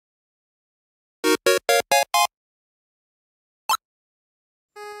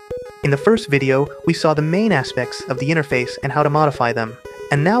In the first video, we saw the main aspects of the interface and how to modify them,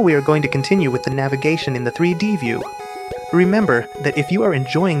 and now we are going to continue with the navigation in the 3D view. Remember that if you are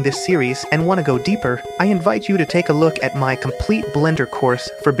enjoying this series and want to go deeper, I invite you to take a look at my complete Blender course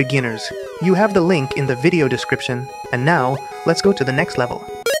for beginners. You have the link in the video description, and now, let's go to the next level.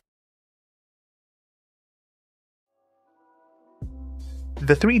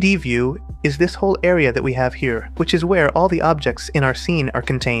 The 3D view is this whole area that we have here, which is where all the objects in our scene are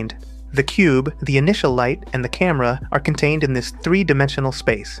contained. The cube, the initial light, and the camera are contained in this three-dimensional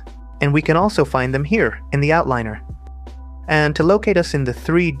space, and we can also find them here in the outliner. And to locate us in the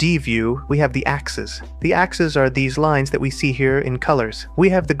 3D view, we have the axes. The axes are these lines that we see here in colors. We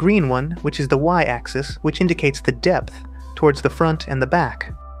have the green one, which is the y-axis, which indicates the depth towards the front and the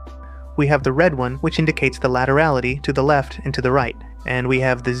back. We have the red one, which indicates the laterality to the left and to the right. And we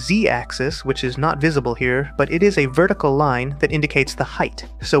have the z-axis, which is not visible here, but it is a vertical line that indicates the height.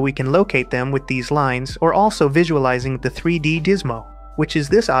 So we can locate them with these lines, or also visualizing the 3D Dismo, which is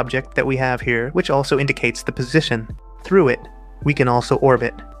this object that we have here, which also indicates the position. Through it, we can also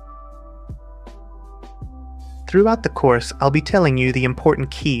orbit. Throughout the course, I'll be telling you the important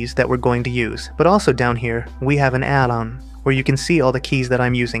keys that we're going to use, but also down here, we have an add-on, where you can see all the keys that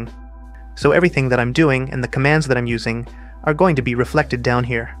I'm using. So everything that I'm doing and the commands that I'm using are going to be reflected down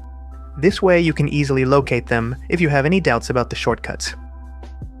here. This way you can easily locate them if you have any doubts about the shortcuts.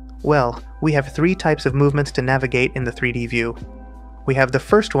 Well, we have three types of movements to navigate in the 3D view. We have the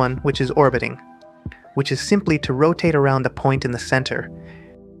first one, which is orbiting, which is simply to rotate around a point in the center.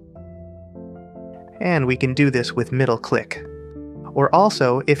 And we can do this with middle click. Or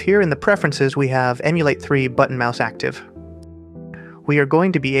also, if here in the preferences we have Emulate 3 button mouse active, we are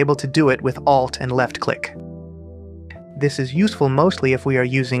going to be able to do it with Alt and left click. This is useful mostly if we are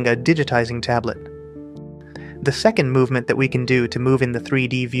using a digitizing tablet. The second movement that we can do to move in the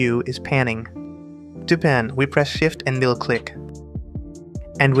 3D view is panning. To pan, we press Shift and middle click.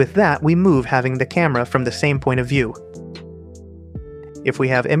 And with that, we move having the camera from the same point of view. If we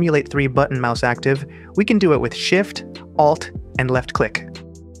have Emulate 3 button mouse active, we can do it with Shift, Alt, and left click.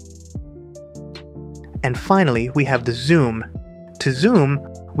 And finally, we have the zoom. To zoom,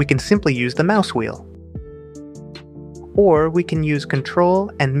 we can simply use the mouse wheel. Or we can use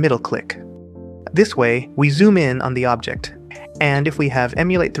Control and middle click. This way, we zoom in on the object. And if we have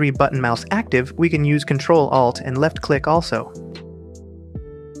Emulate 3 button mouse active, we can use Control, Alt, and left click also.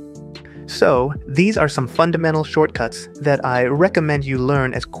 So, these are some fundamental shortcuts that I recommend you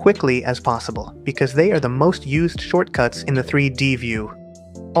learn as quickly as possible, because they are the most used shortcuts in the 3D view.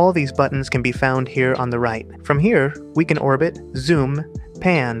 All these buttons can be found here on the right. From here, we can orbit, zoom,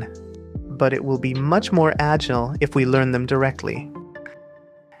 pan, but it will be much more agile if we learn them directly.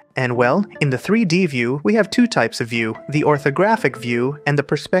 And well, in the 3D view, we have two types of view, the orthographic view and the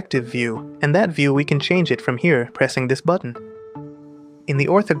perspective view, and that view we can change it from here, pressing this button. In the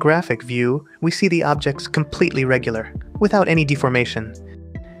orthographic view, we see the objects completely regular, without any deformation.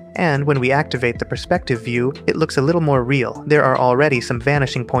 And when we activate the perspective view, it looks a little more real. There are already some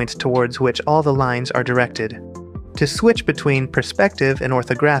vanishing points towards which all the lines are directed. To switch between perspective and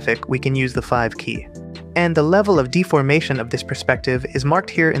orthographic, we can use the 5 key. And the level of deformation of this perspective is marked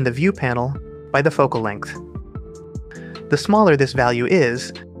here in the view panel by the focal length. The smaller this value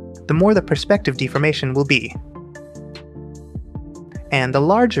is, the more the perspective deformation will be. And the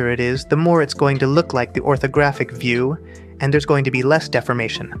larger it is, the more it's going to look like the orthographic view, and there's going to be less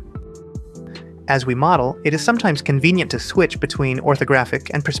deformation. As we model, it is sometimes convenient to switch between orthographic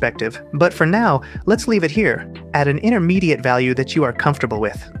and perspective, but for now, let's leave it here, at an intermediate value that you are comfortable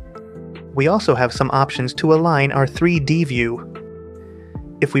with. We also have some options to align our 3D view.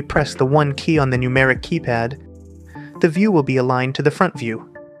 If we press the 1 key on the numeric keypad, the view will be aligned to the front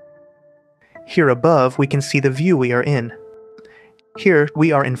view. Here above, we can see the view we are in. Here,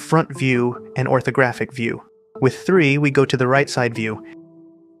 we are in front view and orthographic view. With 3, we go to the right side view,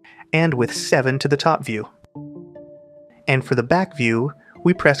 and with 7 to the top view. And for the back view,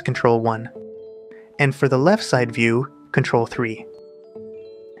 we press Ctrl 1. And for the left side view, Ctrl 3.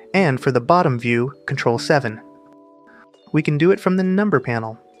 And for the bottom view, Ctrl 7. We can do it from the number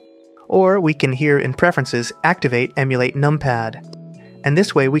panel. Or we can here in Preferences activate Emulate Numpad. And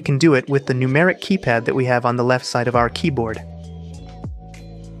this way we can do it with the numeric keypad that we have on the left side of our keyboard.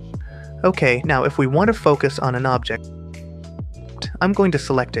 Okay, now if we want to focus on an object, I'm going to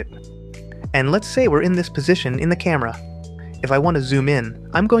select it. And let's say we're in this position in the camera. If I want to zoom in,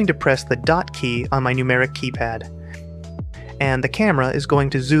 I'm going to press the dot key on my numeric keypad. And the camera is going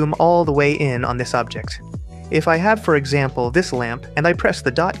to zoom all the way in on this object. If I have, for example, this lamp, and I press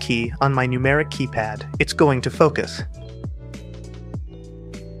the dot key on my numeric keypad, it's going to focus.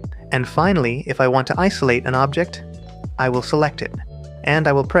 And finally, if I want to isolate an object, I will select it, and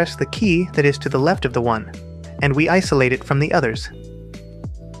I will press the key that is to the left of the one, and we isolate it from the others.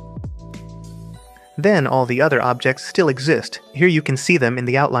 Then all the other objects still exist. Here you can see them in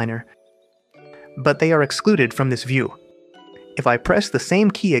the outliner, but they are excluded from this view. If I press the same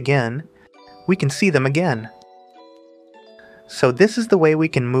key again, we can see them again. So this is the way we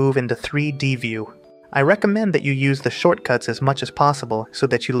can move into 3D view. I recommend that you use the shortcuts as much as possible so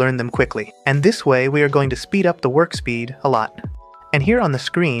that you learn them quickly. And this way we are going to speed up the work speed a lot. And here on the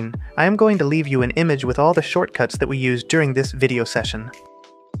screen, I am going to leave you an image with all the shortcuts that we used during this video session.